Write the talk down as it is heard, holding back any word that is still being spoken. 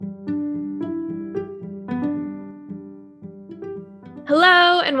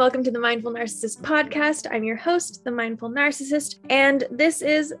and welcome to the Mindful Narcissist podcast. I'm your host, the Mindful Narcissist, and this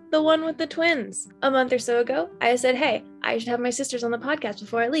is the one with the twins. A month or so ago, I said, hey, I should have my sisters on the podcast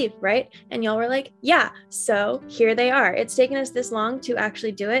before I leave, right? And y'all were like, yeah. So here they are. It's taken us this long to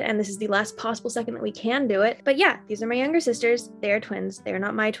actually do it, and this is the last possible second that we can do it. But yeah, these are my younger sisters. They are twins. They are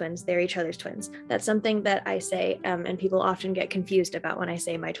not my twins. They're each other's twins. That's something that I say, and people often get confused about when I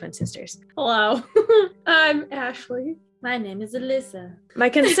say my twin sisters. Hello, I'm Ashley. My name is Alyssa. My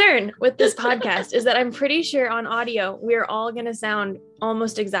concern with this podcast is that I'm pretty sure on audio, we're all going to sound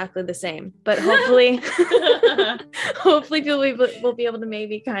almost exactly the same, but hopefully people will be able to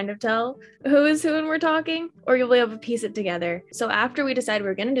maybe kind of tell who is who when we're talking, or you'll be able to piece it together. So after we decided we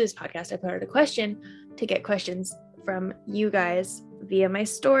were going to do this podcast, I put out a question to get questions from you guys via my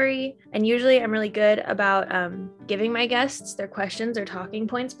story. And usually I'm really good about giving my guests their questions or talking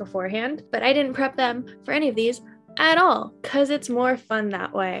points beforehand, but I didn't prep them for any of these at all, because it's more fun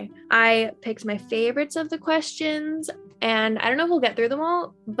that way. I picked my favorites of the questions, and I don't know if we'll get through them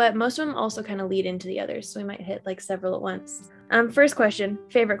all, but most of them also kind of lead into the others, so we might hit like several at once. First question,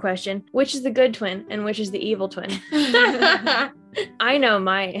 favorite question, which is the good twin and which is the evil twin? I know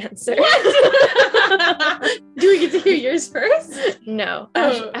my answer. Do we get to hear yours first? No.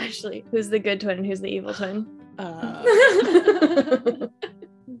 Oh. Ashley, who's the good twin and who's the evil twin?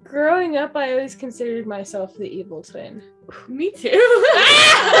 Growing up, I always considered myself the evil twin. Me too. Wait,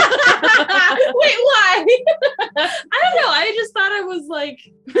 why? I don't know. I just thought I was like,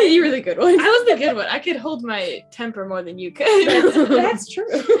 You were the good one. I was the good one. I could hold my temper more than you could. That's true.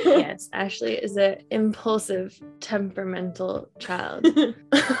 Yes, Ashley is an impulsive, temperamental child.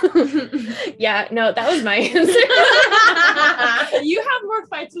 Yeah, no, that was my answer. You have more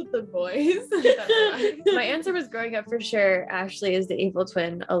fights with the boys. That's why. My answer was growing up for sure. Ashley is the evil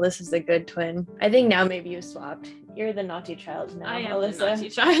twin. Alyssa's the good twin. I think now maybe you swapped. You're the naughty child now, I am Alyssa. the naughty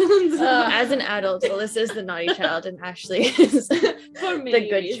child. As an adult, Alyssa is the naughty child and Ashley is For the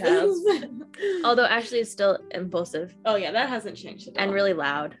good child. Although Ashley is still impulsive Oh yeah, that hasn't changed at all. and really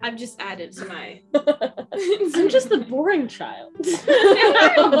loud. I've just added to my. I'm just the boring child.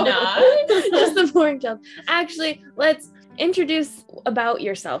 I'm not. Just the boring child. Actually, let's introduce a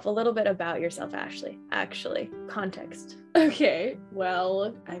little bit about yourself, Ashley. Actually, context. Okay,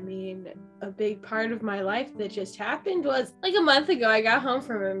 well, I mean, a big part of my life that just happened was like a month ago, I got home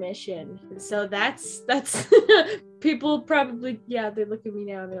from a mission. So that's people probably, yeah, they look at me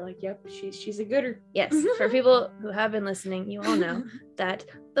now and they're like, yep, she's a gooder. Yes, for people who have been listening, you all know that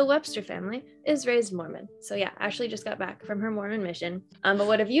the Webster family is raised Mormon. So yeah, Ashley just got back from her Mormon mission. But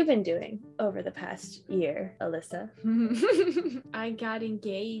what have you been doing over the past year, Alyssa? I got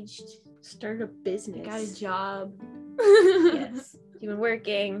engaged. Start a business. Got a job. Yes. You've been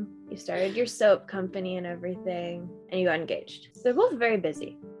working, you started your soap company and everything, and you got engaged. So they're both very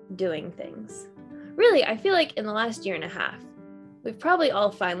busy doing things. Really, I feel like in the last year and a half, we've probably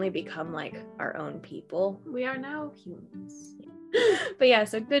all finally become like our own people. We are now humans. But yeah,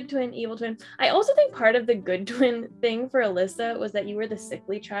 so good twin, evil twin. I also think part of the good twin thing for Alyssa was that you were the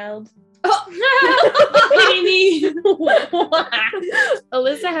sickly child. Amy.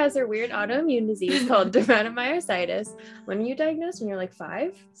 Alyssa has her weird autoimmune disease called dermatomyositis. When were you diagnosed? When you were like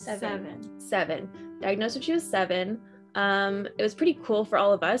 5? 7. Diagnosed when she was 7. It was pretty cool for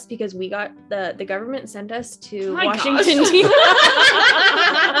all of us because we got the government sent us to Washington D.C.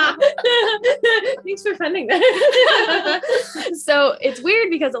 Thanks for funding that. So it's weird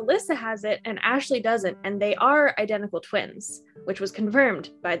because Alyssa has it and Ashley doesn't, and they are identical twins, which was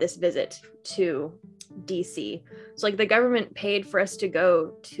confirmed by this visit to DC. So like the government paid for us to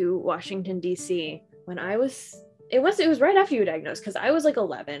go to Washington DC when it was right after you were diagnosed, because I was like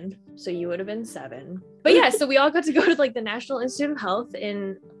 11, so you would have been 7. But yeah, so we all got to go to like the National Institute of Health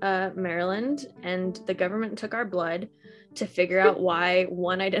in Maryland, and the government took our blood to figure out why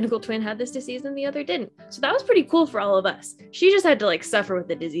one identical twin had this disease and the other didn't. So that was pretty cool for all of us. She just had to like suffer with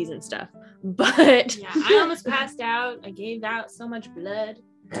the disease and stuff. But Yeah, I almost passed out. I gave out so much blood.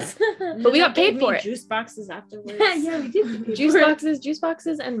 But we got paid for it. Juice boxes afterwards. Yeah, we did. Juice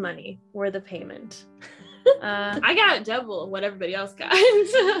boxes and money were the payment. I got double what everybody else got.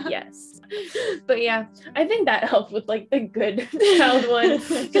 Yes. But yeah, I think that helped with like the good child one,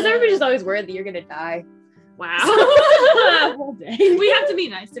 because everybody's always worried that you're gonna die. Wow. Whole day. We have to be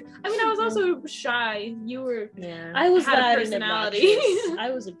nice to. I mean, I was also shy. You were. Yeah. I was Had a loud and personality. obnoxious.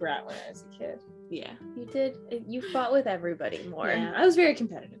 I was a brat when I was a kid. Yeah. You did. You fought with everybody more. Yeah, I was very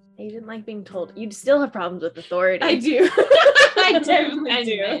competitive. You didn't like being told. You'd still have problems with authority. I do. I definitely And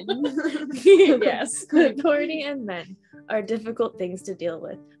do. men. Yes. Authority and men. are difficult things to deal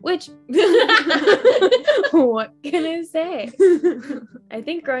with, which what can I say? I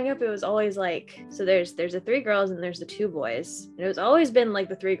think growing up it was always like, so there's the 3 girls and there's the 2 boys, and it was always been like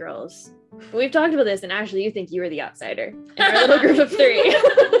the 3 girls. But we've talked about this, and Ashley, you think you were the outsider in our little group of 3.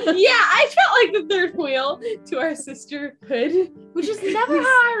 Yeah, I felt like the third wheel to our sisterhood. Which is never how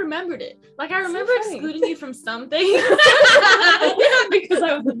I remembered it. Like, I remember funny. excluding you from some things. Yeah, because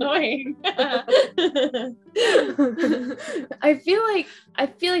I was annoying. I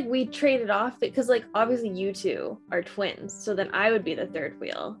feel like we traded off because, like, obviously you 2 are twins, so then I would be the third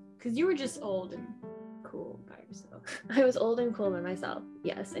wheel. Because you were just old and cool by yourself. I was old and cool by myself,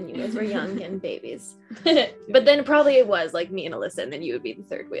 yes, and you guys were young and babies. But then probably it was like me and Alyssa, and then you would be the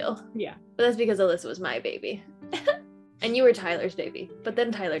third wheel. Yeah. But that's because Alyssa was my baby. And you were Tyler's baby, but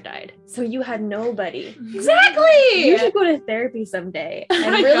then Tyler died. So you had nobody. Exactly! You should go to therapy someday and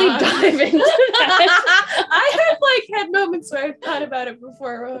my really God. dive into that. I have like had moments where I've thought about it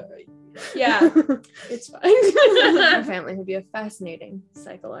before. Yeah, it's fine. Our family would be a fascinating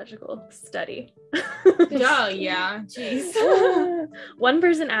psychological study. Oh, yeah. Jeez. One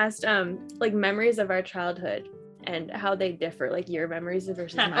person asked like memories of our childhood and how they differ, like your memories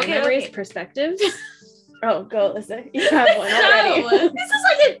versus my Okay, memories, okay. perspectives. Oh, go, Alyssa. You have one already. This is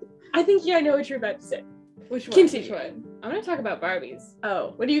like I think I know what you're about to say. Which one? Continue. Which one? I'm going to talk about Barbies.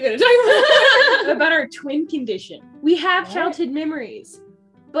 Oh, what are you going to talk about? About our twin condition. We have What? childhood memories,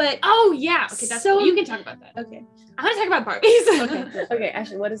 but Oh, yeah. Okay, that's So- you can talk about that. okay. I'm going to talk about Barbies. Okay. Okay,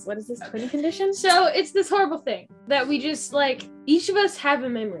 Ashley, what is this twin condition? So it's this horrible thing that we just like each of us have a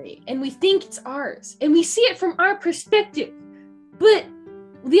memory and we think it's ours and we see it from our perspective, but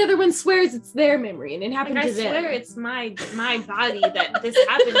the other one swears it's their memory and it happened Like, I to them. swear it's my body that this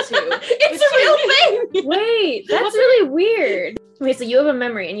happened to. It's a real thing. Wait, that's really weird. Wait, so you have a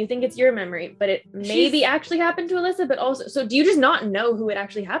memory and you think it's your memory, but it maybe She's- actually happened to Alyssa, but also, so do you just not know who it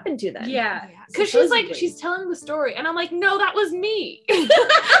actually happened to then? Yeah. Because she's like, Supposedly. she's telling the story, and I'm like, no, that was me.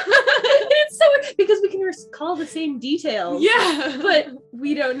 It's so weird because we can recall the same details. Yeah. But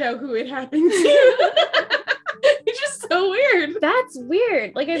we don't know who it happened to. It's just so weird. That's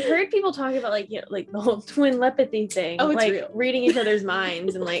weird. Like I've heard people talk about like, you know, like the whole twin telepathy thing. Oh, it's like real. reading each other's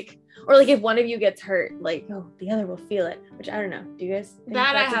minds and like, or like if one of you gets hurt, like, oh, the other will feel it. Which I don't know. Do you guys think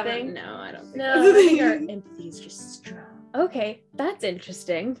That I that's a haven't. thing? No, I don't think No, that's a I think thing. our empathy is just strong. Okay, that's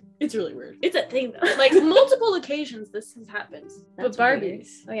interesting. It's really weird. It's a thing though. Like multiple occasions this has happened. That's But Barbies. weird.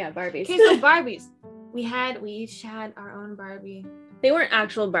 Oh yeah, Barbies. Okay, so Barbies. We each had our own Barbie. They weren't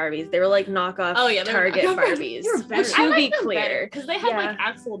actual Barbies. They were like knockoff Oh, yeah, they were Target knockoff Barbies. They were better. To be clear, because they had Yeah. like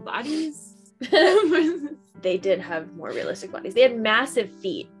actual bodies. they did have more realistic bodies. They had massive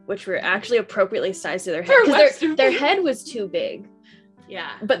feet, which were actually appropriately sized to their head. For 'Cause their Western their people. head was too big,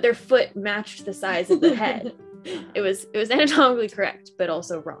 Yeah. but their foot matched the size of the head. It was anatomically correct, but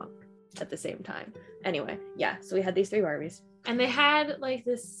also wrong at the same time. Anyway, yeah. So we had these 3 Barbies. And they had like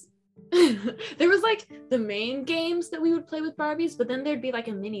this. There was like the main games that we would play with Barbies, but then there'd be like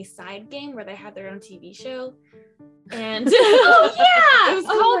a mini side game where they had their own TV show. And Oh, yeah! it was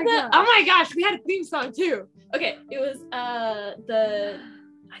Oh called my the. gosh. Oh my gosh, we had a theme song too. Okay, it was the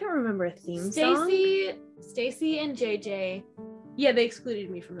I don't remember a theme song. Stacy and JJ Yeah, they excluded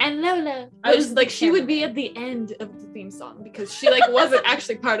me from it. and Lola. I was like the she would be cameraman. at the end of the theme song because she like wasn't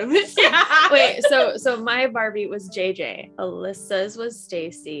actually part of it. Wait, so my Barbie was JJ, Alyssa's was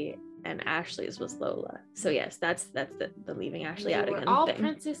Stacy, and Ashley's was Lola. So yes, that's the leaving Ashley out We were again all thing.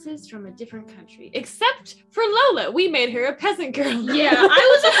 princesses from a different country, except for Lola. We made her a peasant girl. Yeah, I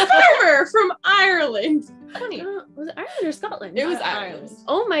was a farmer from Ireland. Funny. Was it Ireland or Scotland? It was Ireland. Ireland.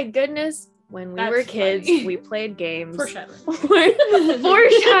 Oh my goodness. When we That's were kids, funny. we played games. Foreshadowing.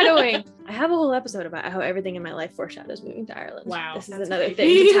 Foreshadowing. I have a whole episode about how everything in my life foreshadows moving to Ireland. Wow, This is that's another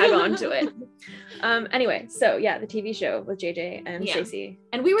creepy. thing to tag on to it. Anyway, so yeah, the TV show with JJ and Yeah. Stacey.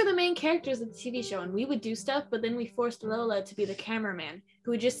 And we were the main characters of the TV show, and we would do stuff, but then we forced Lola to be the cameraman,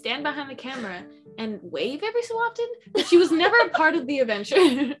 who would just stand behind the camera and wave every so often. But she was never a part of the adventure.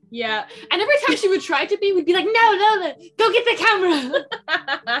 And Yeah. every time she would try to be, we'd be like, "No, Lola, go get the camera."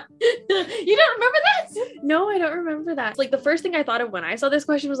 You don't remember that? No, I don't remember that. Like the first thing I thought of when I saw this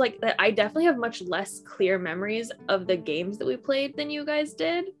question was like that I definitely have much less clear memories of the games that we played than you guys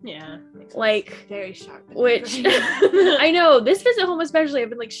did. Yeah. Like Very shocked. which I know this visit home especially I've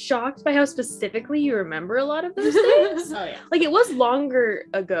been like shocked by how specifically you remember a lot of those things. Oh yeah. Like it was longer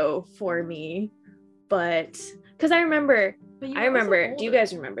ago for me, but because I remember, do you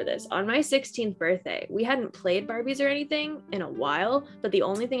guys remember this? On my 16th birthday, we hadn't played Barbies or anything in a while, but the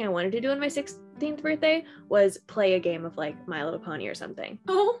only thing I wanted to do on my 16th birthday was play a game of like My Little Pony or something.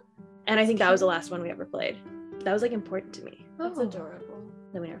 Oh, And I think that was the last one we ever played. That was like important to me. That's adorable.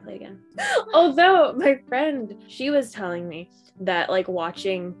 Then we never played again. Although my friend, she was telling me that like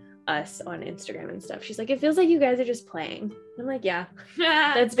watching us on Instagram and stuff, she's like, it feels like you guys are just playing. I'm like, yeah,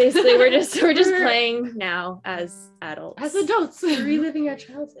 that's basically we're just playing now as adults, as adults, reliving our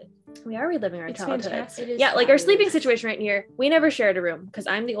childhood. We are reliving our It's childhood. fantastic. Yeah, like our sleeping situation right here, we never shared a room because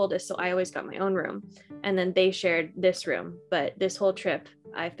I'm the oldest, so I always got my own room, and then they shared this room. But this whole trip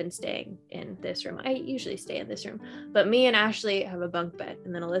I've been staying in this room. I usually stay in this room, but me and Ashley have a bunk bed,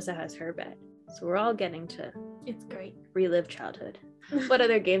 and then Alyssa has her bed, so we're all getting to It's great. relive childhood. What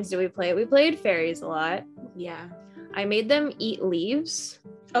other games do we play? We played fairies a lot. Yeah. I made them eat leaves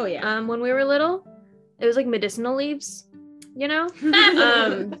Oh yeah. when we were little. It was like medicinal leaves, you know.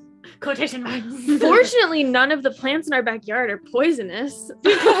 Quotation marks. Fortunately, none of the plants in our backyard are poisonous.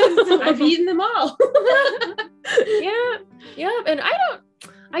 I've eaten them all. Yeah, and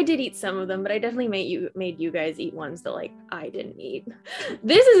I did eat some of them, but I definitely made you guys eat ones that like I didn't eat.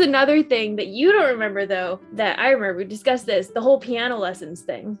 This is another thing that you don't remember though, that I remember. We discussed this, the whole piano lessons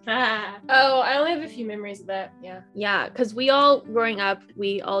thing. Oh, I only have a few memories of that. Yeah. Yeah, because we all, growing up,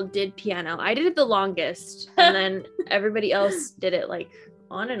 we all did piano. I did it the longest, and then everybody else did it like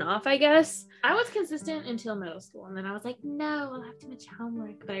on and off, I guess. I was consistent until middle school, and then I was like, no, I'll have too much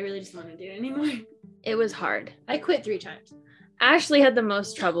homework, but I really just don't want to do it anymore. It was hard. I quit 3 times. Ashley had the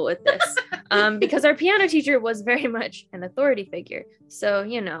most trouble with this because our piano teacher was very much an authority figure. So,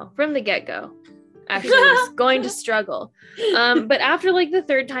 you know, from the get-go, Ashley was going to struggle. But after like the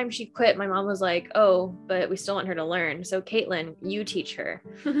 3rd time she quit, my mom was like, oh, but we still want her to learn. So Caitlin, you teach her.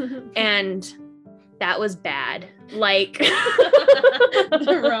 And that was bad. Like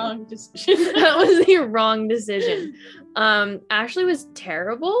The wrong decision. that was the wrong decision. Ashley was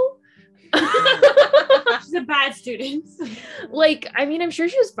terrible. She's a bad student. Like, I mean, I'm sure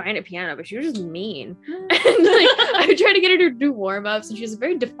she was fine at piano, but she was just mean. And like, I tried to get her to do warm-ups, and she was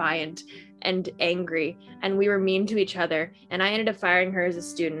very defiant and angry, and we were mean to each other. And I ended up firing her as a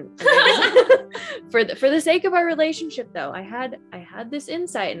student. For the sake of our relationship, though, I had this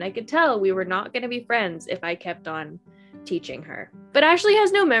insight, and I could tell we were not going to be friends if I kept on teaching her. But Ashley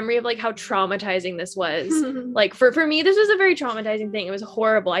has no memory of like how traumatizing this was. Like for me, this was a very traumatizing thing. It was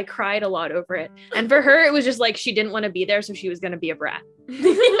horrible. I cried a lot over it. And for her, it was just like she didn't want to be there, so she was going to be a brat.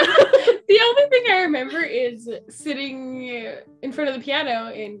 The only thing I remember is sitting in front of the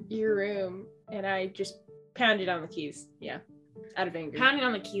piano in your room, and I just pounded on the keys. Yeah. Out of anger. Pounding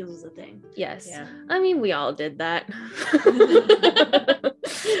on the keys was a thing. Yes. Yeah. I mean, we all did that.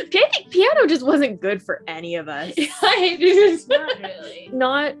 I think piano just wasn't good for any of us. Not really.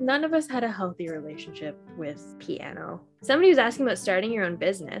 None of us had a healthy relationship with piano. Somebody was asking about starting your own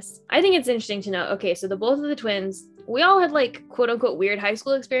business. I think it's interesting to know, okay, so the both of the twins, we all had like quote unquote weird high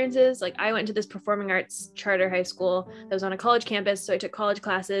school experiences. Like I went to this performing arts charter high school that was on a college campus, so I took college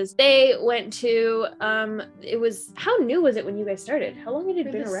classes. They went to it was, how new was it when you guy started? How long had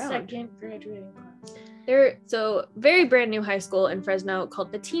it been around? Second graduating class. They're so very brand new high school in Fresno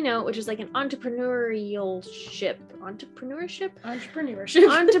called Latino, which is like an entrepreneurship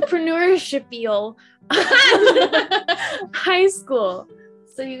high school.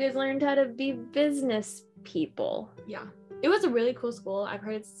 So you guys learned how to be business people. Yeah. It was a really cool school. I've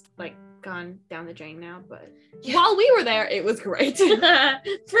heard it's like gone down the drain now, but while we were there, it was great.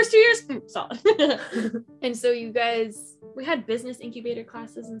 First 2 years, solid. And so you guys, we had business incubator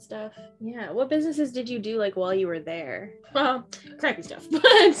classes and stuff. yeah, what businesses did you do like while you were there? Well, crappy stuff.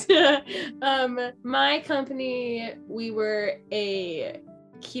 But my company, we were a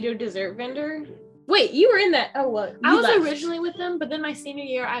keto dessert vendor. Wait, you were in that? Oh, well, I was left. originally with them, but then my senior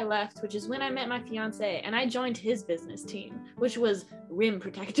year I left, which is when I met my fiance, and I joined his business team, which was rim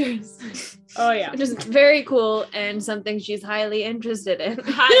protectors. Oh yeah. Which is very cool and something she's highly interested in.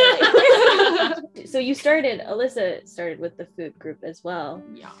 So Alyssa started with the food group as well.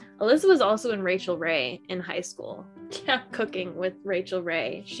 Yeah. Alyssa was also in Rachel Ray in high school. Yeah. Cooking with Rachel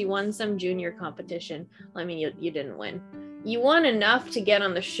Ray. She won some junior competition. Well, I mean, you didn't win. You won enough to get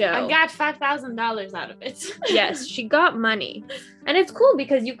on the show. I got $5,000 out of it. Yes, she got money. And it's cool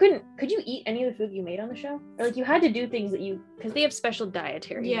because could you eat any of the food you made on the show? Or like you had to do things that because they have special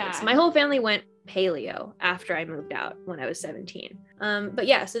dietary needs. My whole family went paleo after I moved out when I was 17. But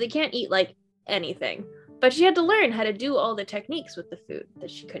yeah, so they can't eat like anything. But she had to learn how to do all the techniques with the food that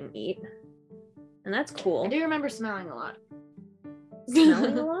she couldn't eat. And that's cool. I do remember smelling a lot.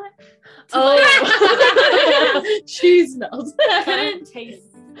 Smelling a lot? She smells. I couldn't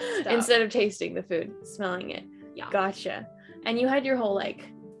taste stuff. Instead of tasting the food, smelling it. Yeah. Gotcha. And you had your whole like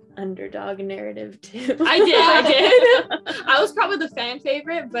underdog narrative too. I did. I was probably the fan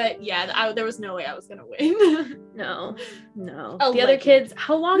favorite, but yeah, there was no way I was gonna win. No. Oh, The other legend. kids,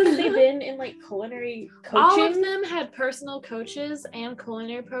 how long have they been in like culinary coaching? All of them had personal coaches and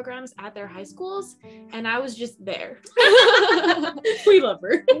culinary programs at their high schools, and I was just there. We love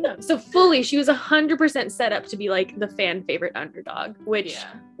her. So fully, she was 100% set up to be like the fan favorite underdog, which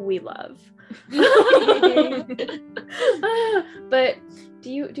we love. But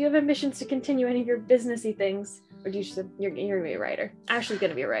do you have ambitions to continue any of your businessy things, or do you just you're gonna be a writer? Ashley's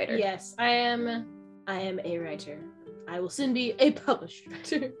gonna be a writer. Yes, I am a writer. I will soon be a published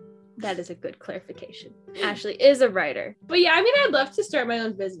writer. That is a good clarification. Ashley is a writer. But yeah, I mean, I'd love to start my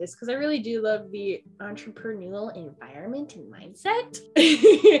own business because I really do love the entrepreneurial environment and mindset.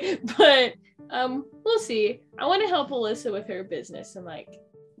 But we'll see. I want to help Alyssa with her business and like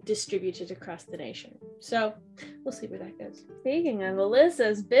distribute it across the nation. So we'll see where that goes. Speaking of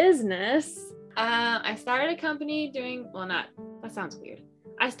Alyssa's business, I started a company that sounds weird.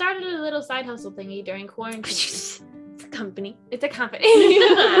 I started a little side hustle thingy during quarantine. it's a company. It's a company.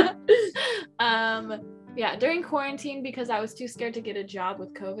 Yeah, during quarantine because I was too scared to get a job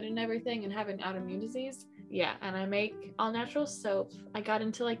with COVID and everything and having autoimmune disease. Yeah, and I make all natural soap. I got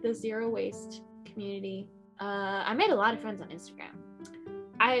into like the zero waste community. I made a lot of friends on Instagram.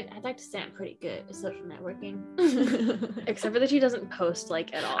 I'd like to say I'm pretty good at social networking. Except for that she doesn't post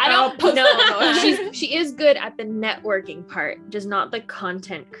like at all. I don't post. No. She is good at the networking part, just not the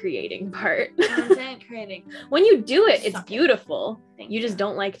content creating part. Content creating. When you do it, it's Suck it. beautiful. Thank You just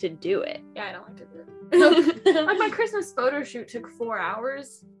don't like to do it. Yeah, I don't like to do it. Like my Christmas photo shoot took 4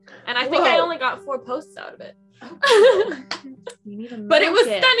 hours, and I think I Whoa. only got 4 posts out of it. You need to But it was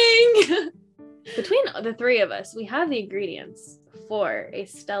milk stunning. Between the three of us, we have the ingredients for a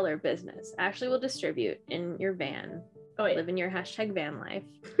stellar business. Ashley will distribute in your van. Oh yeah. Live in your #van life.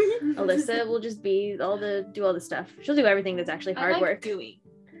 Alyssa will just be do all the stuff. She'll do everything that's actually hard work. Doing.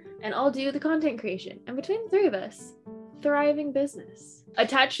 And I'll do the content creation. And between the three of us, thriving business.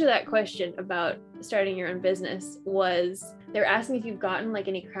 Attached to that question about starting your own business was they're asking if you've gotten like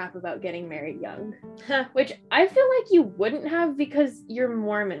any crap about getting married young, which I feel like you wouldn't have because you're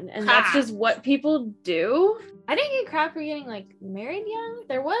Mormon and that's just what people do. I didn't get crap for getting like married young.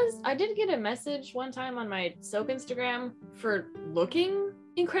 I did get a message one time on my soap Instagram for looking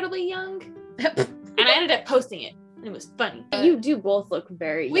incredibly young. And I ended up posting it. And it was funny. You do both look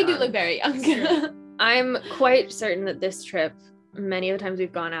very young. We do look very young. I'm quite certain that this trip, many of the times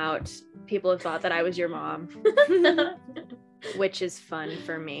we've gone out, people have thought that I was your mom, which is fun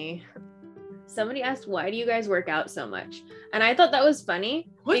for me. Somebody asked, why do you guys work out so much? And I thought that was funny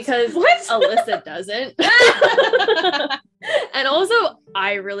because Alyssa doesn't. And also,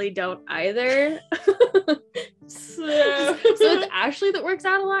 I really don't either. So it's Ashley that works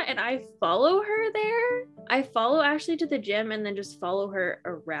out a lot and I follow her there. I follow Ashley to the gym and then just follow her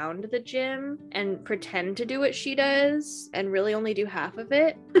around the gym and pretend to do what she does and really only do half of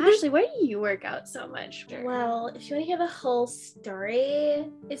it. Ashley, why do you work out so much? Well, if you want to hear the whole story,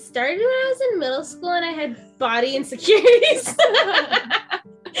 it started when I was in middle school and I had body insecurities.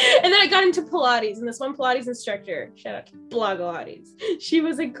 And then I got into Pilates, and this one Pilates instructor, shout out to Blogilates, she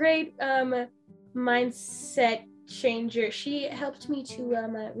was a great mindset changer. She helped me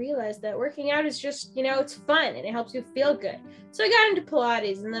to realize that working out is just, it's fun and it helps you feel good. So I got into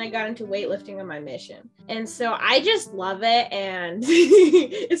Pilates and then I got into weightlifting on my mission. And so I just love it and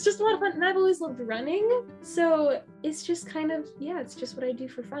it's just a lot of fun. And I've always loved running. So it's just kind of, it's just what I do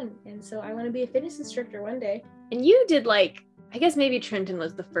for fun. And so I want to be a fitness instructor one day. And you did I guess maybe Trenton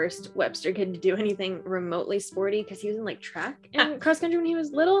was the first Webster kid to do anything remotely sporty because he was in track and cross country when he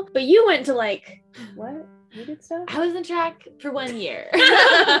was little. But you went to what? You did stuff? I was in track for 1 year. Okay,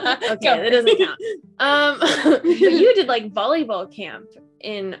 that doesn't count. But you did volleyball camp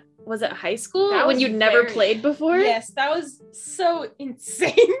in, was it high school? That When was you'd never very- played before? Yes, that was so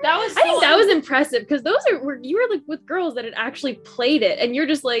insane. That was I think that was impressive because you were with girls that had actually played it and you're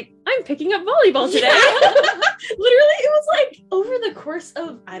just I'm picking up volleyball today. Literally, it was over the course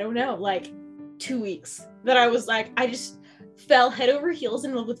of, I don't know, 2 weeks that I was I just fell head over heels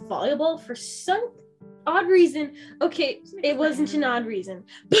in love with volleyball for some odd reason. Okay, it wasn't an odd reason,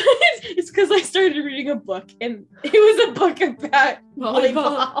 but it's because I started reading a book and it was a book about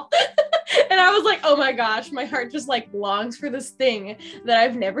volleyball. And I was oh my gosh, my heart just longs for this thing that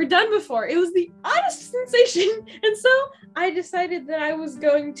I've never done before. It was the oddest sensation. And so I decided that I was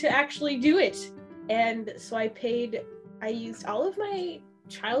going to actually do it. And so I used all of my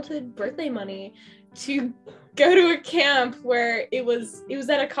childhood birthday money to go to a camp where it was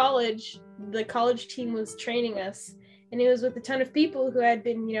at a college. The college team was training us and it was with a ton of people who had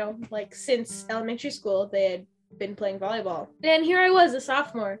been, you know, like since elementary school, they had been playing volleyball. And here I was, a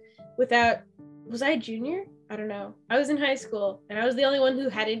sophomore, without, was I a junior? I don't know. I was in high school, and I was the only one who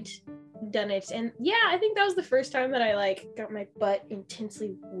hadn't done it. And yeah, I think that was the first time that I like got my butt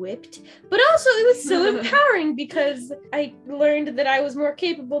intensely whipped. But also it was so empowering because I learned that I was more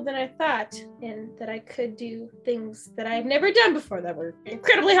capable than I thought, and that I could do things that I've never done before that were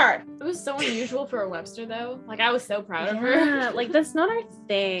incredibly hard. It was so unusual for a Webster though. Like I was so proud of her. Yeah, like that's not our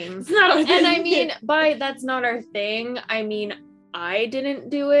thing. It's not our thing. And I mean, by that's not our thing, I mean I didn't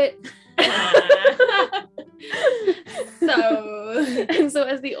do it. So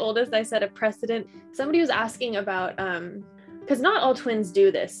as the oldest, I set a precedent. Somebody was asking about because not all twins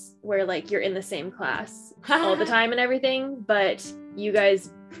do this where like you're in the same class all the time and everything, but you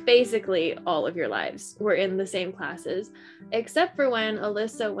guys basically all of your lives were in the same classes, except for when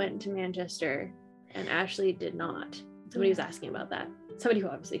Alyssa went to Manchester and Ashley did not. Somebody was asking about that. Somebody who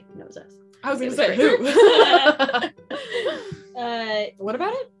obviously knows us. I was gonna It say was who? What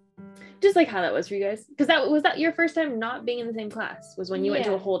about it? Just like how that was for you guys, because that your first time not being in the same class was when you went to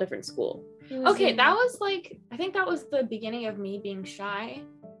Yeah. a whole different school. Okay, that was like, I think that was the beginning of me being shy,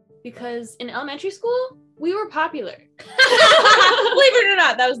 because in elementary school we were popular. Believe it or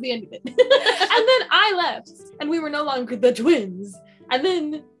not, that was the end of it. And then I left and we were no longer the twins. And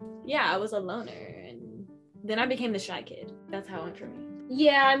then yeah, I was a loner, and then I became the shy kid. That's how it went for me.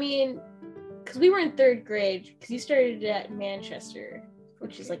 Yeah, I mean, because we were in 3rd grade, because you started at Manchester,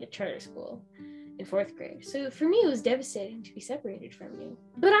 which is like a charter school, in 4th grade. So for me, it was devastating to be separated from you.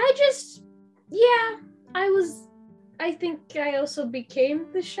 But I just, yeah, I think I also became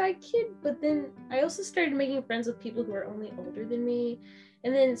the shy kid, but then I also started making friends with people who were only older than me.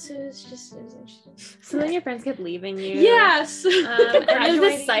 And then, so it was interesting. So then your friends kept leaving you. Yes. And it was Graduating.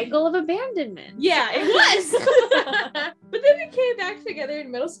 this cycle of abandonment. Yeah, it was. But then we came back together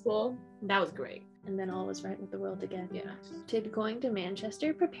in middle school. That was great. And then all was right with the world again. Yeah. Did going to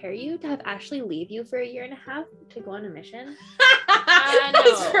Manchester prepare you to have Ashley leave you for a year and a half to go on a mission? That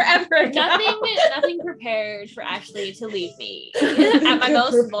was no. forever ago. Nothing prepared for Ashley to leave me at my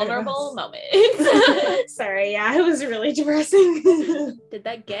most vulnerable moment. Sorry, yeah, it was really depressing. Did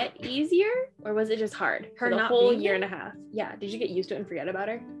that get easier, or was it just hard Her for the not whole being year there? and a half? Yeah. Did you get used to it and forget about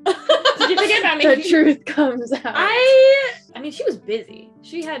her? Did you forget about me? The truth comes out. I mean, she was busy.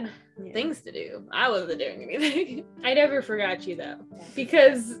 She had Yeah. things to do. I wasn't doing anything. I never forgot you though,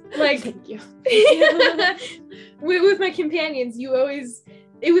 because like Thank you. with my companions, you always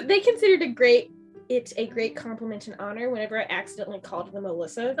they considered it a great compliment and honor whenever I accidentally called them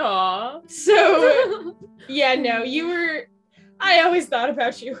Alyssa. Aww. So yeah, no, I always thought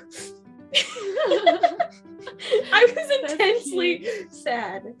about you. I was That's intensely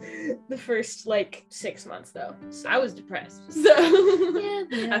sad the first like 6 months though. So I was depressed. so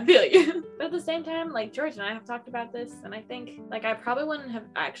I feel you. But at the same time, like George and I have talked about this, and I think like I probably wouldn't have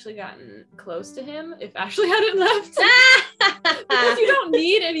actually gotten close to him if Ashley hadn't left. Because you don't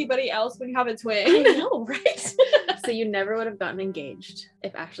need anybody else when you have a I twin. know, right? So you never would have gotten engaged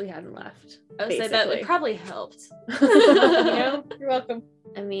if Ashley hadn't left. I would say that basically. it probably helped. You know, you're welcome.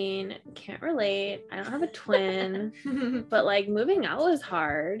 I mean, can't relate. I don't have a twin, but like moving out was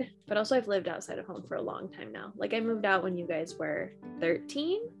hard. But also, I've lived outside of home for a long time now. Like, I moved out when you guys were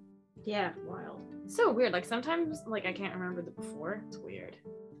 13. Yeah, wild. So weird. Like sometimes, like I can't remember the before. It's weird.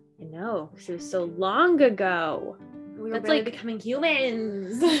 I know, because it was so long ago. We were That's barely like- becoming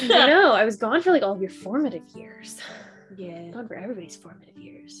humans. I know. I was gone for like all of your formative years. Yeah. Gone for everybody's formative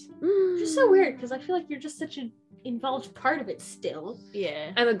years. Just so weird because I feel like you're just such an involved part of it still.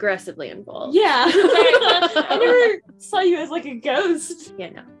 Yeah. I'm aggressively involved. Yeah. I never saw you as like a ghost. Yeah,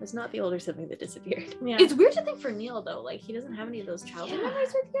 no, it's not the older sibling that disappeared. Yeah. It's weird to think for Neil though, like he doesn't have any of those childhood Yeah.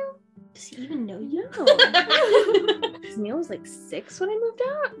 memories with you. Does he even know you? No. 'Cause Neil was like 6 when I moved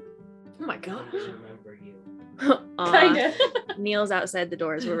out. Oh my god. remember you. Aw. Kinda. Neil's outside the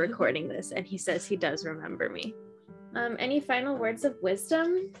doors. We're recording this, and he says he does remember me. Any final words of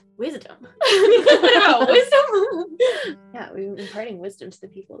wisdom? Wisdom. What about wisdom? Yeah, we've been imparting wisdom to the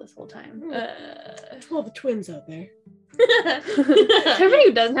people this whole time. To all the twins out there. To everybody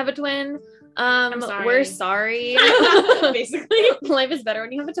who doesn't have a twin, sorry. we're sorry. Basically. Life is better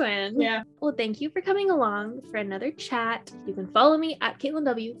when you have a twin. Yeah. Well, thank you for coming along for another chat. You can follow me at Caitlin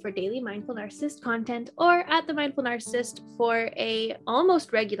W for daily Mindful Narcissist content, or at the Mindful Narcissist for a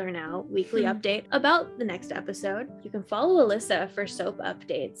almost regular now weekly update about the next episode. You can follow Alyssa for soap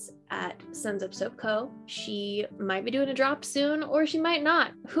updates at Suns Up Soap Co. She might be doing a drop soon, or she might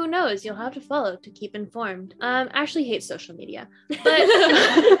not. Who knows? You'll have to follow to keep informed. Ashley hates social media,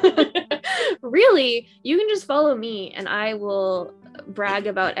 but really, you can just follow me and I will brag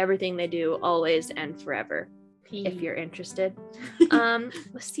about everything they do always and forever if you're interested. We'll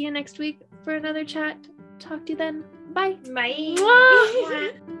see you next week for another chat. Talk to you then. Bye. Bye.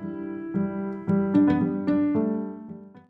 Mwah.